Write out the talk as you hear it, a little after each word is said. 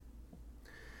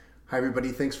Hi, everybody.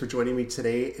 Thanks for joining me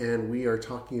today. And we are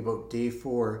talking about day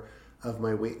 4 of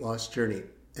my weight loss journey.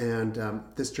 And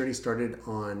this journey started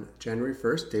on January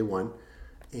 1st, day 1.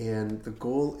 And the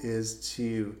goal is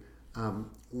to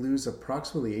lose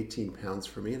approximately 18 pounds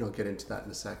for me. And I'll get into that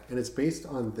in a sec. And it's based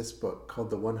on this book called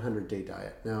The 100-Day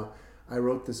Diet. Now, I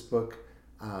wrote this book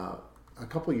a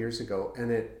couple years ago,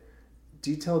 and it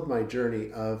detailed my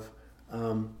journey of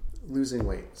losing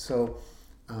weight. So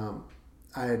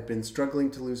I had been struggling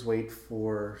to lose weight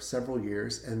for several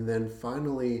years, and then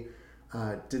finally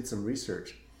did some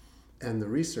research. And the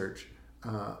research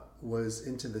was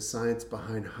into the science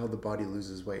behind how the body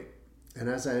loses weight. And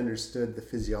as I understood the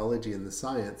physiology and the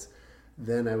science,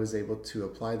 then I was able to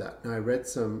apply that. Now, I read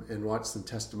some and watched some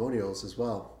testimonials as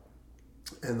well.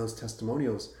 And those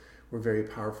testimonials were very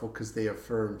powerful because they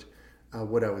affirmed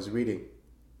what I was reading.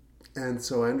 And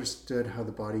so I understood how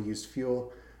the body used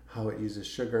fuel, how it uses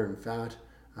sugar and fat,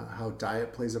 how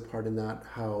diet plays a part in that,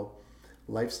 how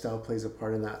lifestyle plays a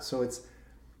part in that. So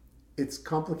it's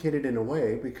complicated in a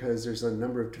way because there's a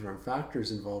number of different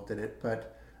factors involved in it,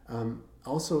 but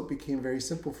also it became very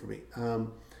simple for me.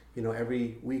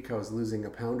 Every week I was losing a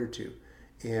pound or two,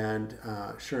 and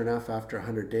sure enough, after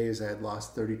 100 days, I had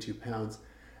lost 32 pounds,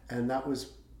 and that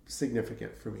was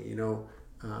significant for me.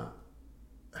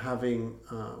 Having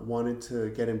wanted to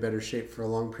get in better shape for a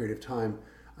long period of time,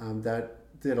 that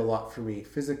did a lot for me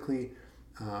physically,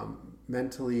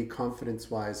 mentally,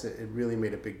 confidence-wise. It really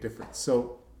made a big difference.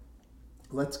 So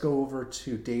let's go over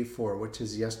to day 4, which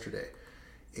is yesterday.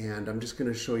 And I'm just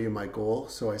going to show you my goal.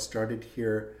 So I started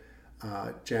here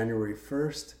January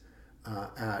 1st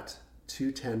at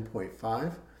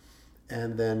 210.5.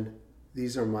 And then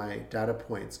these are my data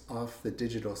points off the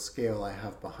digital scale I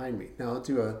have behind me. Now I'll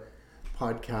do a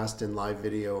podcast and live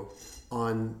video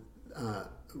on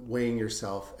weighing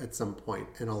yourself at some point,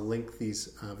 and I'll link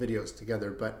these videos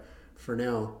together. But for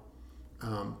now,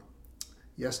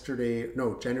 January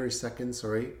 2nd,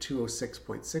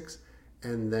 206.6,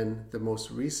 and then the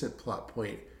most recent plot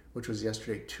point, which was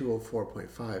yesterday,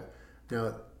 204.5.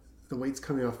 Now, the weight's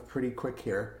coming off pretty quick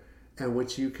here, and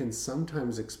what you can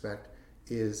sometimes expect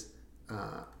is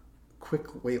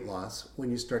quick weight loss when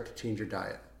you start to change your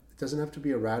diet. It doesn't have to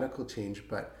be a radical change,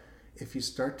 but if you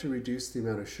start to reduce the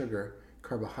amount of sugar,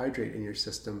 carbohydrate in your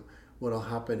system, what will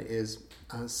happen is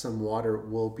some water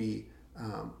will be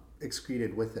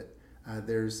excreted with it.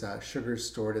 There's sugar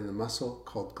stored in the muscle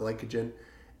called glycogen,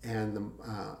 and the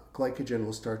glycogen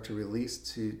will start to release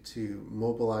to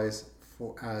mobilize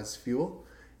as fuel.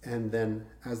 And then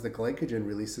as the glycogen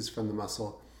releases from the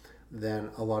muscle, then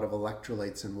a lot of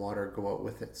electrolytes and water go out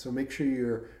with it. So make sure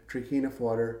you're drinking enough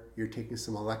water, you're taking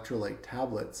some electrolyte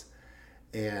tablets,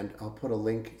 and I'll put a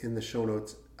link in the show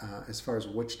notes as far as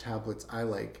which tablets I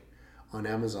like on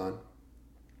Amazon.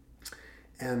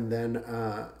 And then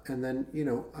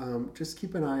just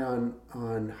keep an eye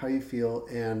on how you feel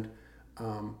and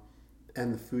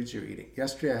the foods you're eating.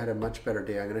 Yesterday I had a much better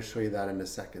day. I'm going to show you that in a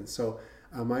second. So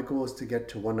my goal is to get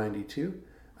to 192.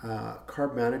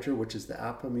 Carb Manager, which is the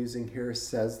app I'm using here,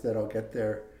 says that I'll get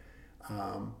there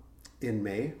in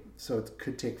May. So it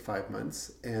could take 5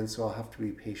 months, and so I'll have to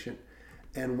be patient.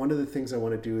 And one of the things I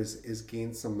want to do is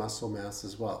gain some muscle mass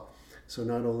as well. So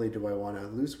not only do I want to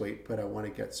lose weight, but I want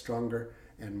to get stronger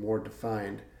and more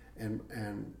defined and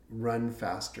run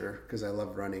faster because I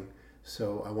love running.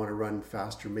 So I want to run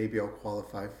faster. Or I'll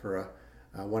qualify for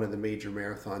one of the major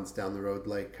marathons down the road,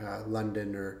 like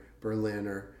London or Berlin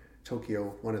or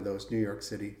Tokyo, one of those, New York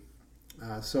City,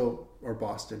 or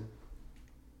Boston.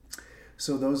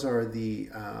 So those are the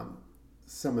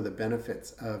some of the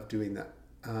benefits of doing that.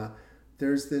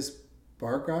 There's this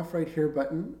bar graph right here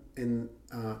button in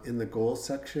the goals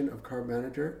section of Carb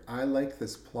Manager. I like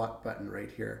this plot button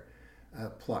right here,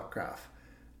 plot graph.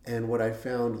 And what I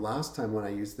found last time when I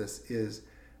used this is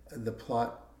the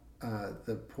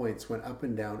points went up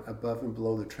and down, above and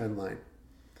below the trend line.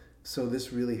 So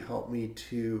this really helped me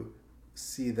to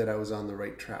see that I was on the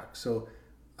right track. So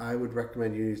I would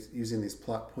recommend using these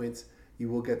plot points. You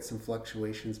will get some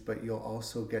fluctuations, but you'll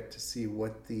also get to see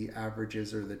what the average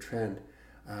is or the trend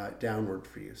downward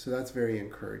for you. So that's very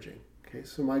encouraging. Okay,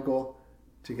 so my goal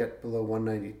to get below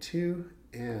 192,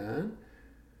 and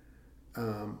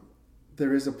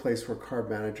there is a place where Carb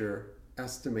Manager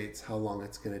estimates how long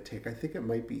it's going to take. I think it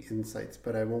might be Insights,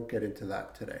 but I won't get into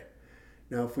that today.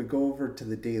 Now, if we go over to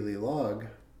the daily log,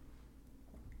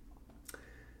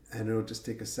 and it'll just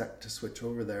take a sec to switch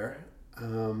over there,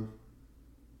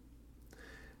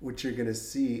 what you're going to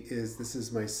see is this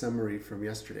is my summary from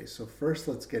yesterday. So first,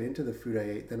 let's get into the food I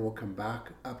ate, then we'll come back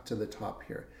up to the top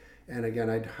here. And again,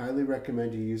 I'd highly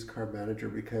recommend you use Carb Manager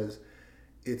because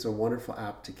it's a wonderful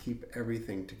app to keep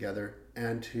everything together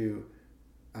and to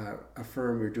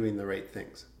affirm you're doing the right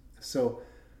things. So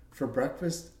for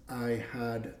breakfast, I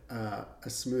had a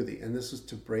smoothie, and this was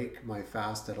to break my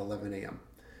fast at 11 a.m.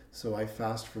 So I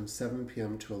fast from 7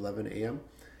 p.m. to 11 a.m.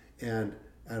 And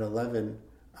at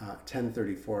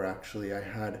 10:34 actually, I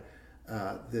had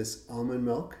this almond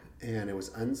milk, and it was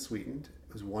unsweetened.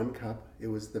 It was 1 cup. It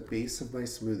was the base of my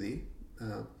smoothie.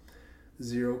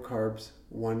 0 carbs,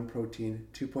 1 protein,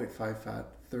 2.5 fat,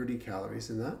 30 calories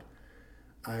in that.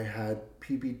 I had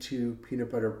PB2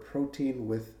 peanut butter protein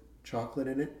with chocolate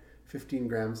in it, 15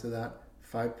 grams of that,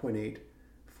 5.8,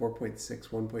 4.6,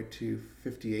 1.2,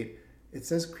 58. It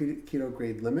says keto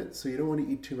grade limit, so you don't want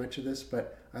to eat too much of this,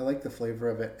 but I like the flavor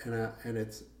of it, and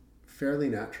it's fairly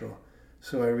natural.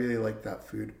 So I really like that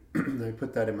food. I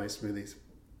put that in my smoothies.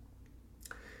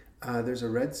 There's a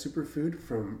red superfood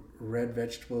from red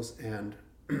vegetables and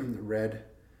red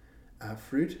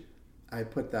fruit. I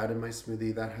put that in my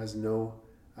smoothie. That has no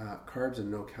carbs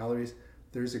and no calories.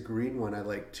 There's a green one I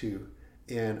like too,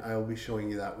 and I'll be showing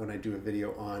you that when I do a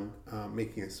video on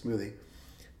making a smoothie.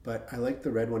 But I like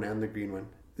the red one and the green one.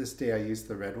 This day I used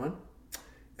the red one.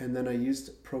 And then I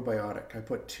used probiotic. I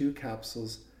put 2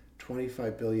 capsules,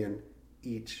 25 billion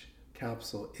each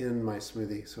capsule in my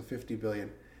smoothie, so 50 billion.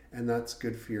 And that's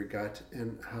good for your gut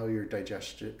and how your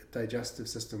digestive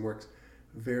system works.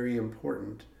 Very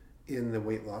important in the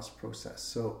weight loss process.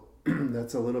 So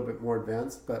that's a little bit more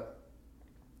advanced, but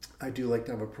I do like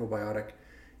to have a probiotic,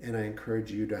 and I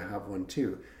encourage you to have one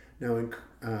too. Now,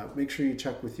 make sure you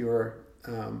check with your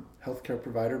healthcare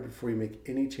provider before you make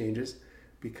any changes,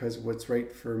 because what's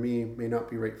right for me may not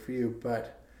be right for you.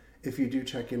 But if you do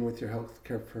check in with your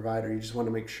healthcare provider, you just want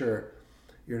to make sure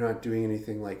you're not doing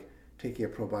anything like taking a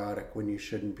probiotic when you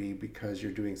shouldn't be because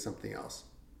you're doing something else.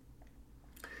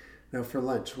 Now for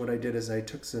lunch, what I did is I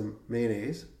took some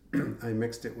mayonnaise, I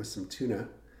mixed it with some tuna,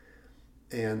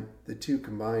 and the two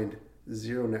combined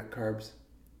 0 net carbs,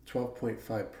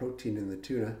 12.5 protein in the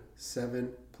tuna,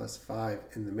 7 plus 5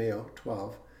 in the mayo,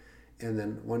 12, and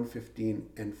then 115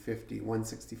 and 50,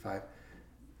 165.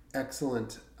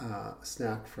 Excellent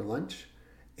snack for lunch.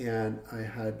 And I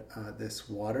had this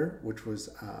water, which was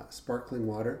sparkling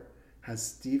water, has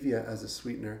stevia as a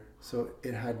sweetener, so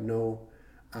it had no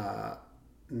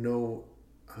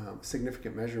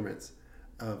significant measurements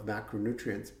of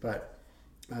macronutrients, but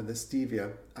the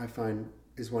stevia I find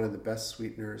is one of the best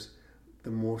sweeteners,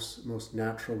 the most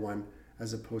natural one,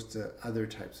 as opposed to other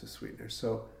types of sweeteners.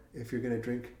 So if you're going to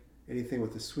drink anything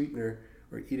with a sweetener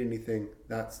or eat anything,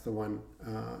 that's the one,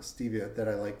 stevia, that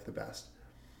I like the best.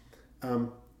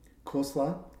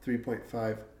 Coleslaw,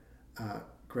 3.5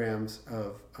 grams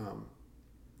of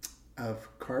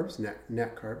carbs,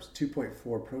 net carbs,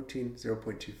 2.4 protein,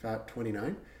 0.2 fat,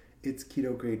 29. It's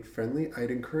keto grade friendly.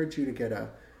 I'd encourage you to get a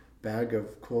bag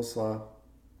of coleslaw.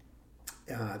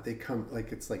 They come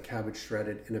it's like cabbage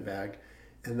shredded in a bag,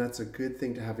 and that's a good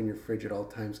thing to have in your fridge at all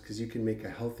times, because you can make a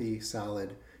healthy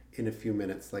salad in a few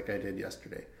minutes like I did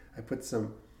yesterday. I put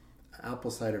some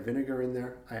apple cider vinegar in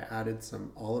there. I added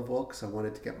some olive oil because I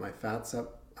wanted to get my fats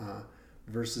up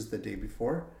versus the day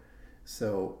before.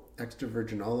 So extra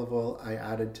virgin olive oil, I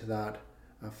added to that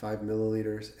 5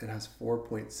 milliliters. It has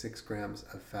 4.6 grams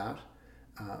of fat,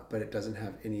 but it doesn't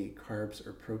have any carbs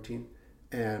or protein,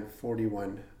 and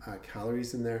 41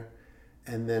 calories in there.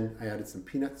 And then I added some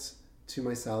peanuts to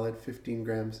my salad, 15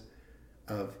 grams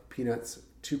of peanuts,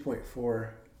 2.4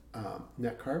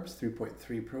 net carbs,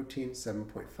 3.3 protein,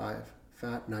 7.5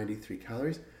 fat, 93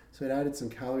 calories. So it added some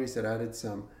calories, it added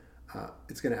some,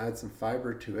 it's going to add some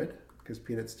fiber to it, because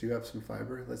peanuts do have some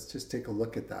fiber. Let's just take a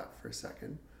look at that for a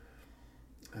second.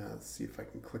 Let's see if I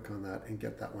can click on that and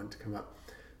get that one to come up.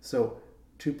 So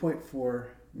 2.4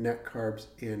 net carbs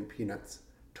in peanuts.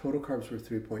 Total carbs were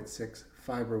 3.6,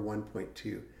 fiber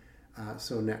 1.2.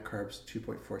 So net carbs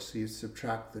 2.4. So you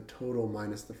subtract the total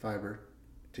minus the fiber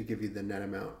to give you the net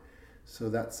amount. So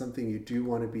that's something you do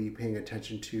want to be paying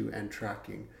attention to and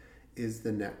tracking, is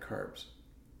the net carbs.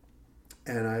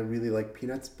 And I really like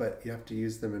peanuts, but you have to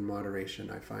use them in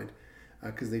moderation, I find,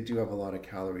 because they do have a lot of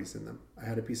calories in them. I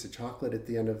had a piece of chocolate at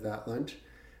the end of that lunch,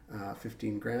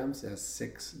 15 grams, has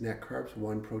 6 net carbs,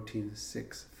 1 protein,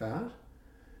 6 fat.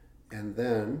 And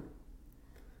then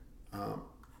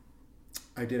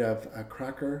I did have a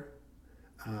cracker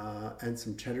and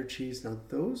some cheddar cheese. Now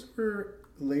those were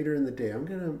later in the day. I'm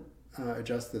going to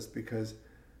adjust this because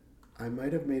I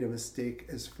might have made a mistake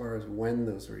as far as when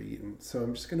those were eaten. So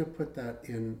I'm just going to put that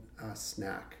in a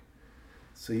snack.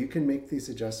 So you can make these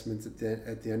adjustments at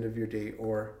the end of your day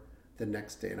or the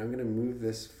next day. And I'm going to move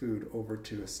this food over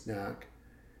to a snack.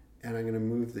 And I'm going to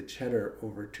move the cheddar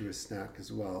over to a snack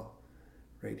as well,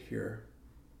 right here.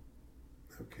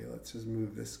 Okay, let's just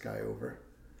move this guy over.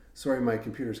 Sorry, my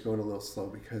computer's going a little slow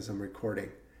because I'm recording.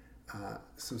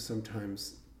 So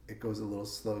sometimes it goes a little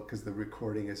slow because the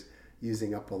recording is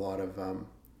using up a lot of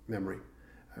memory.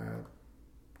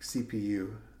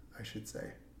 CPU, I should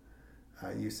say,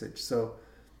 usage. So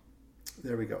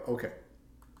there we go. Okay,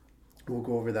 we'll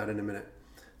go over that in a minute.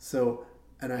 So,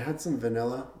 and I had some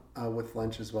vanilla with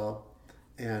lunch as well,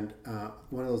 and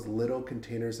one of those little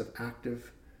containers of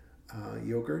active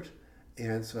yogurt,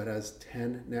 and so it has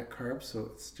 10 net carbs, so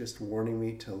it's just warning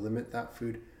me to limit that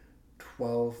food.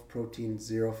 12 protein,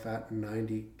 0 fat,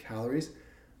 90 calories.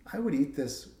 I would eat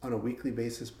this on a weekly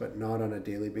basis, but not on a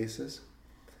daily basis.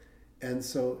 And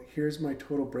so here's my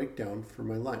total breakdown for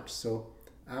my lunch. So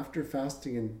after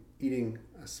fasting and eating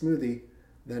a smoothie,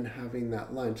 then having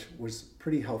that lunch was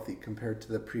pretty healthy compared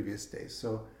to the previous day.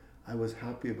 So I was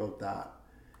happy about that.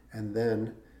 And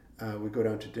then we go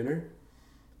down to dinner.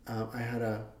 I had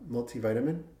a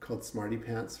multivitamin called Smarty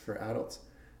Pants for adults.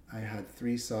 I had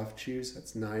 3 soft chews,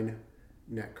 that's 9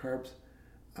 net carbs,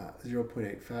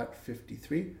 0.8 fat,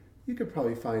 53. You could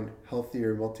probably find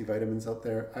healthier multivitamins out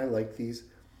there. I like these.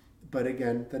 But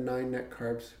again, the 9 net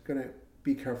carbs, gonna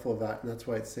be careful of that, and that's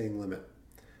why it's saying limit.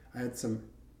 I had some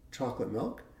chocolate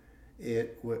milk.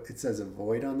 It says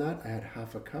avoid on that. I had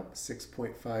half a cup,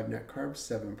 6.5 net carbs,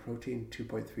 7 protein,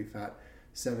 2.3 fat,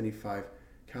 75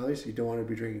 calories. So you don't want to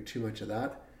be drinking too much of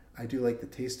that. I do like the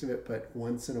taste of it, but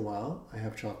once in a while I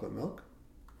have chocolate milk.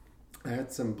 I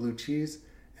had some blue cheese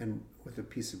and with a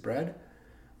piece of bread,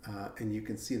 and you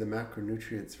can see the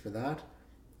macronutrients for that.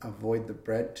 Avoid the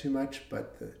bread too much,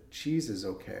 but the cheese is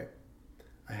okay.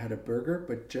 I had a burger,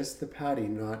 but just the patty,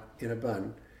 not in a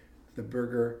bun. The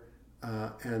burger,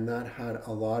 and that had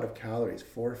a lot of calories,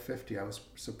 450. I was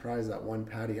surprised that one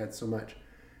patty had so much,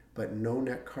 but no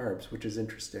net carbs, which is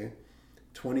interesting.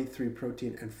 23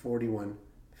 protein and 41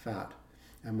 fat,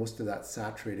 and most of that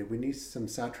saturated. We need some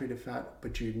saturated fat,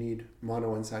 but you need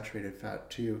monounsaturated fat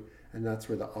too, and that's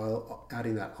where the oil,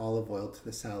 adding that olive oil to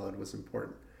the salad was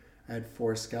important. I had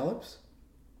 4 scallops,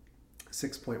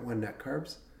 6.1 net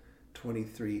carbs,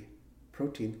 23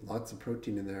 protein, lots of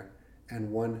protein in there,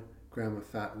 and 1 gram of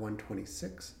fat,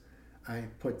 126. I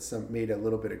made a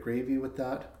little bit of gravy with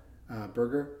that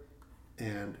burger,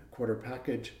 and quarter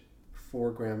package,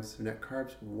 4 grams of net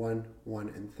carbs, 1, 1,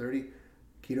 and 30.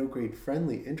 Keto grade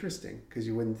friendly, interesting, because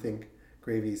you wouldn't think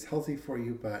gravy is healthy for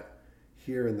you, but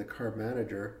here in the Carb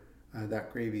Manager,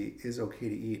 that gravy is okay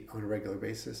to eat on a regular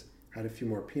basis. Had a few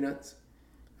more peanuts,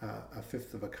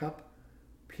 1/5 of a cup,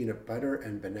 peanut butter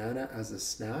and banana as a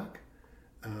snack.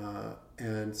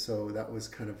 And so that was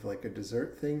kind of like a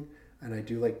dessert thing. And I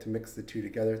do like to mix the two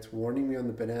together. It's warning me on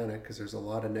the banana because there's a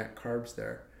lot of net carbs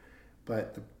there.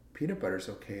 But the peanut butter is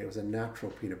okay. It was a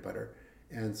natural peanut butter.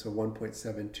 And so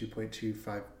 1.7, 2.2,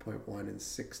 5.1, and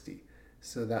 60.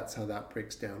 So that's how that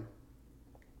breaks down.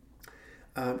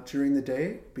 During the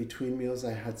day, between meals,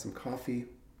 I had some coffee.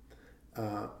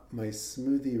 My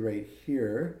smoothie right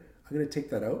here, I'm going to take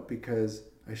that out because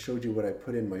I showed you what I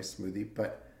put in my smoothie,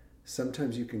 but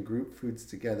sometimes you can group foods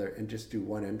together and just do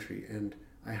one entry, and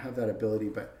I have that ability,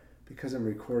 but because I'm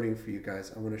recording for you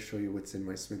guys, I want to show you what's in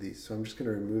my smoothie, so I'm just going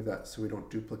to remove that so we don't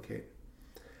duplicate.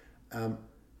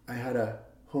 I had a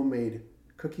homemade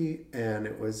cookie, and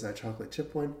it was a chocolate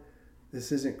chip one.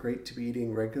 This isn't great to be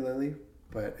eating regularly,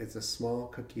 but it's a small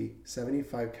cookie,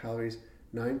 75 calories,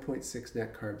 9.6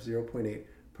 net carbs, 0.8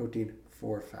 protein,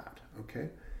 4 fat. Okay,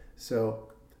 so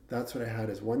that's what I had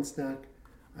as one snack.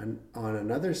 And on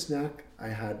another snack, I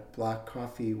had black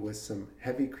coffee with some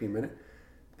heavy cream in it.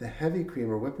 The heavy cream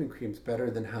or whipping cream is better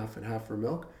than half and half for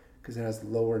milk because it has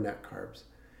lower net carbs.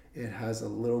 It has a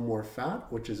little more fat,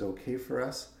 which is okay for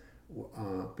us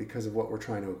because of what we're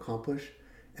trying to accomplish,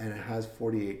 and it has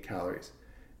 48 calories.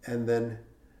 And then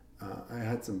I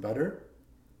had some butter.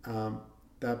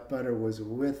 That butter was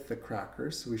with the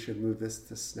crackers, so we should move this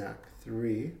to snack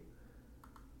 3.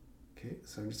 Okay,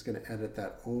 so I'm just going to edit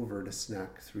that over to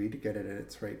snack 3 to get it in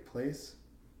its right place.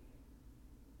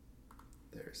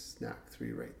 There's snack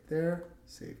 3 right there.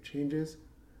 Save changes.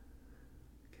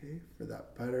 Okay, for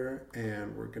that butter,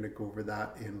 and we're going to go over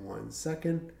that in 1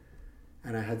 second.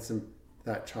 And I had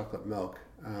that chocolate milk,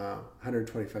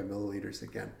 125 milliliters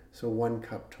again. So 1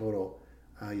 cup total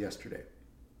yesterday.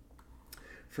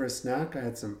 For a snack, I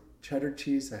had some cheddar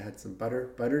cheese. I had some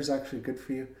butter. Butter is actually good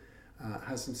for you.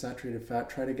 Has some saturated fat.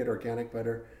 Try to get organic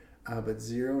butter, but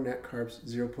 0 net carbs,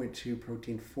 0.2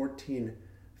 protein, 14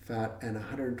 fat, and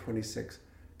 126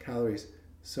 calories.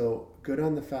 So good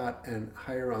on the fat and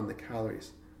higher on the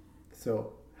calories.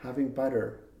 So having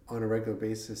butter on a regular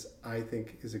basis, I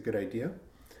think is a good idea.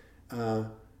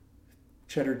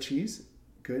 Cheddar cheese,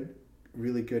 good,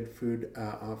 really good food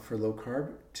for low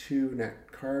carb. 2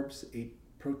 net carbs, 8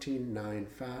 protein, 9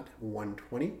 fat,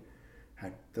 120.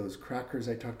 Had those crackers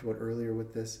I talked about earlier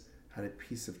with this. Had a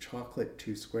piece of chocolate,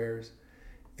 2 squares,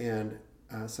 and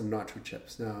some nacho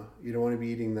chips. Now, you don't want to be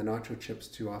eating the nacho chips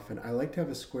too often. I like to have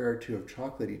a square or 2 of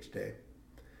chocolate each day,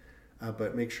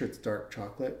 but make sure it's dark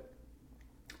chocolate.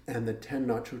 And the 10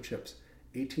 nacho chips,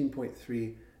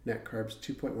 18.3 net carbs,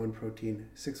 2.1 protein,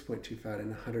 6.2 fat,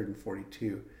 and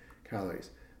 142 calories.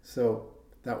 So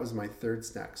that was my third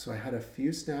snack. So I had a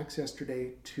few snacks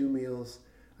yesterday, 2 meals.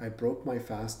 I broke my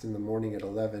fast in the morning at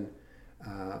 11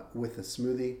 with a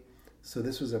smoothie. So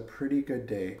this was a pretty good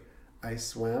day. I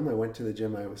swam, I went to the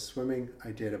gym, I was swimming.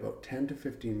 I did about 10 to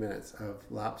 15 minutes of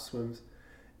lap swims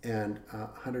and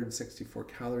 164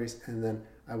 calories. And then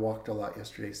I walked a lot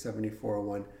yesterday,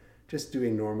 7401, just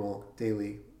doing normal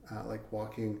daily, like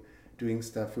walking, doing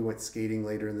stuff. We went skating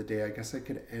later in the day. I guess I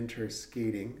could enter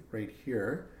skating right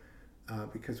here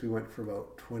because we went for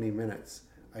about 20 minutes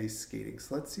ice skating.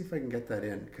 So let's see if I can get that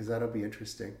in, because that'll be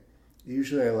interesting.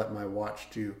 Usually I let my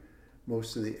watch do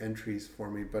most of the entries for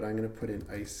me, but I'm going to put in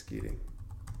ice skating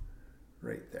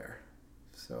right there.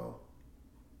 So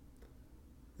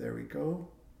there we go.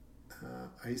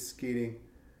 Ice skating.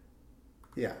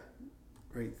 Yeah,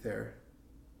 right there.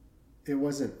 It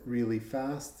wasn't really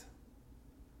fast,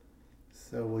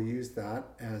 so we'll use that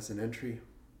as an entry.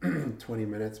 20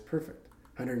 minutes, perfect.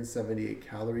 178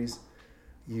 calories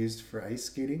used for ice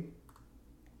skating.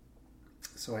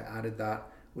 So I added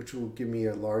that, which will give me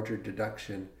a larger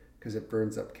deduction because it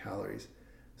burns up calories.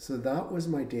 So that was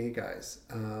my day, guys.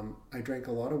 I drank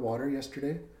a lot of water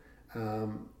yesterday.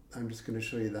 I'm just going to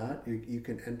show you that. You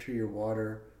can enter your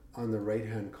water on the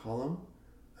right-hand column,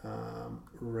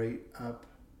 right up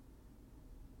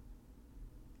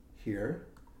here.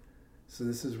 So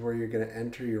this is where you're going to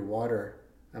enter your water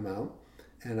amount.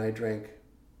 And I drank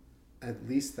at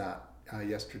least that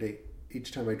yesterday.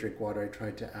 Each time I drink water, I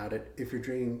tried to add it. If you're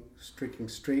drinking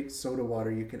straight soda water,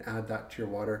 you can add that to your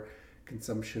water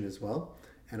consumption as well.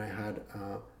 And I had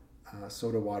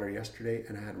soda water yesterday,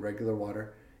 and I had regular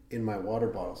water in my water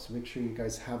bottle. So make sure you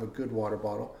guys have a good water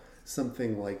bottle,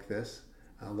 something like this,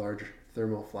 a large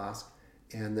thermal flask,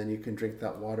 and then you can drink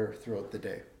that water throughout the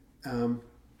day.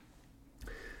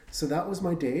 So that was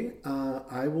my day.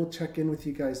 I will check in with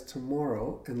you guys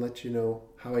tomorrow and let you know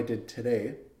how I did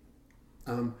today.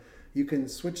 You can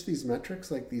switch these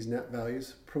metrics, like these net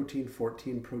values: protein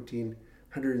 14, protein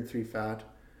 103 fat,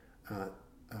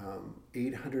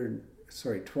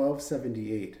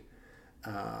 1278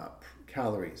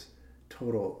 calories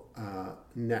total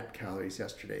net calories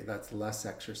yesterday. That's less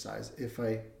exercise. If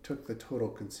I took the total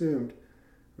consumed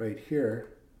right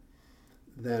here,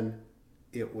 then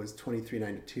it was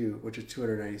 2392, which is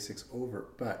 296 over.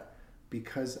 But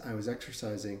because I was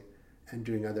exercising and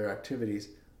doing other activities,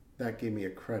 that gave me a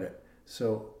credit.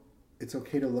 So it's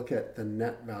okay to look at the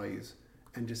net values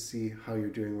and just see how you're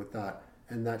doing with that.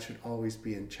 And that should always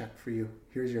be in check for you.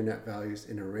 Here's your net values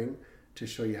in a ring to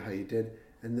show you how you did.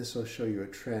 And this will show you a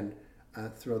trend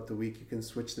throughout the week. You can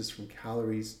switch this from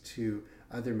calories to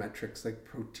other metrics like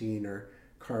protein or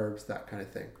carbs, that kind of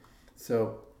thing.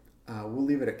 So we'll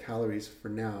leave it at calories for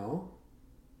now.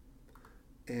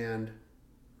 And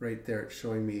right there, it's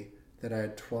showing me that I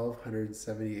had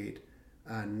 1,278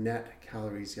 net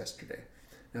calories yesterday.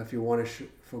 Now, if you want to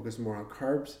focus more on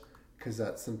carbs, because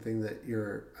that's something that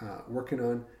you're working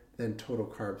on, then total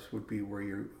carbs would be where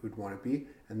you would want to be.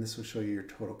 And this will show you your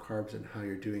total carbs and how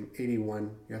you're doing.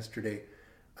 81 yesterday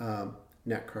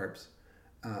net carbs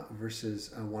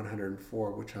versus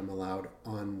 104, which I'm allowed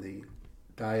on the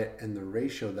diet, and the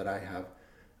ratio that I have,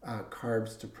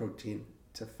 carbs to protein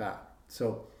to fat.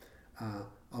 So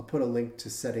I'll put a link to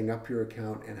setting up your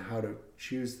account and how to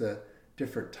choose the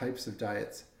different types of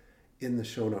diets in the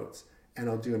show notes. And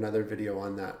I'll do another video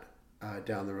on that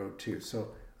down the road too. So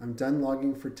I'm done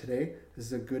logging for today. This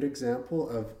is a good example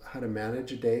of how to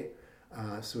manage a day.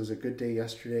 So it was a good day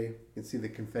yesterday. You can see the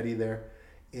confetti there.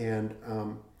 And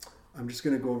I'm just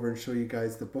going to go over and show you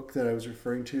guys the book that I was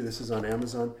referring to. This is on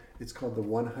Amazon. It's called The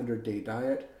 100-Day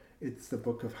Diet. It's the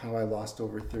book of how I lost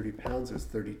over 30 pounds. It was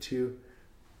 32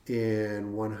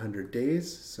 in 100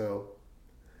 days. So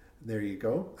there you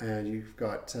go. And you've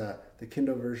got the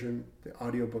Kindle version, the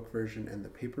audiobook version, and the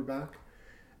paperback.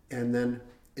 And then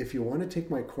if you want to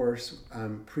take my course,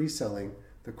 I'm pre-selling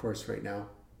the course right now.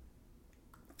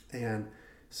 And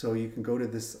so you can go to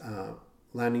this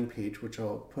landing page, which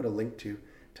I'll put a link to.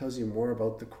 It tells you more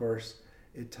about the course.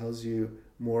 It tells you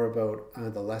more about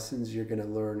the lessons you're going to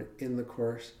learn in the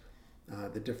course.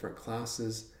 the different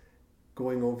classes,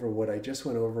 going over what I just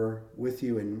went over with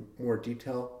you in more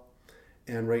detail.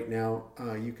 And right now,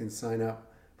 you can sign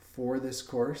up for this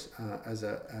course as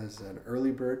an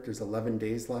early bird. There's 11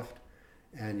 days left,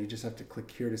 and you just have to click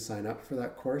here to sign up for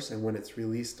that course. And when it's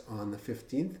released on the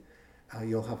 15th,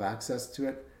 you'll have access to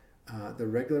it. The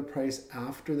regular price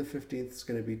after the 15th is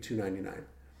going to be $299.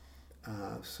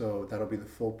 So that'll be the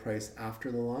full price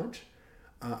after the launch.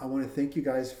 I want to thank you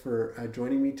guys for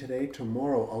joining me today.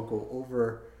 Tomorrow I'll go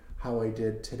over how I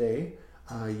did today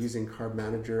using Carb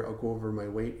Manager. I'll go over my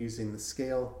weight using the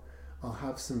scale. I'll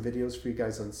have some videos for you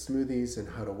guys on smoothies and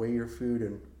how to weigh your food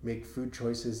and make food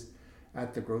choices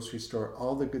at the grocery store.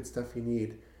 All the good stuff you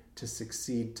need to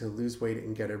succeed, to lose weight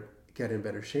and get in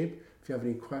better shape. If you have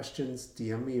any questions,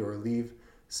 DM me or leave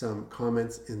some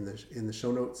comments in the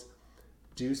show notes.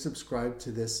 Do subscribe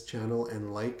to this channel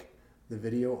and like the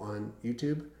video on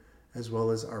YouTube, as well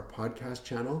as our podcast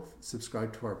channel.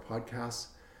 Subscribe to our podcasts.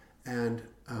 And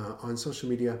on social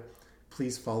media,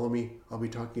 please follow me. I'll be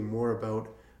talking more about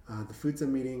the foods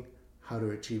I'm eating, how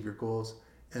to achieve your goals,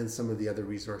 and some of the other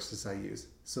resources I use.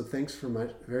 So thanks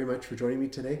very much for joining me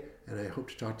today, and I hope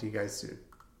to talk to you guys soon.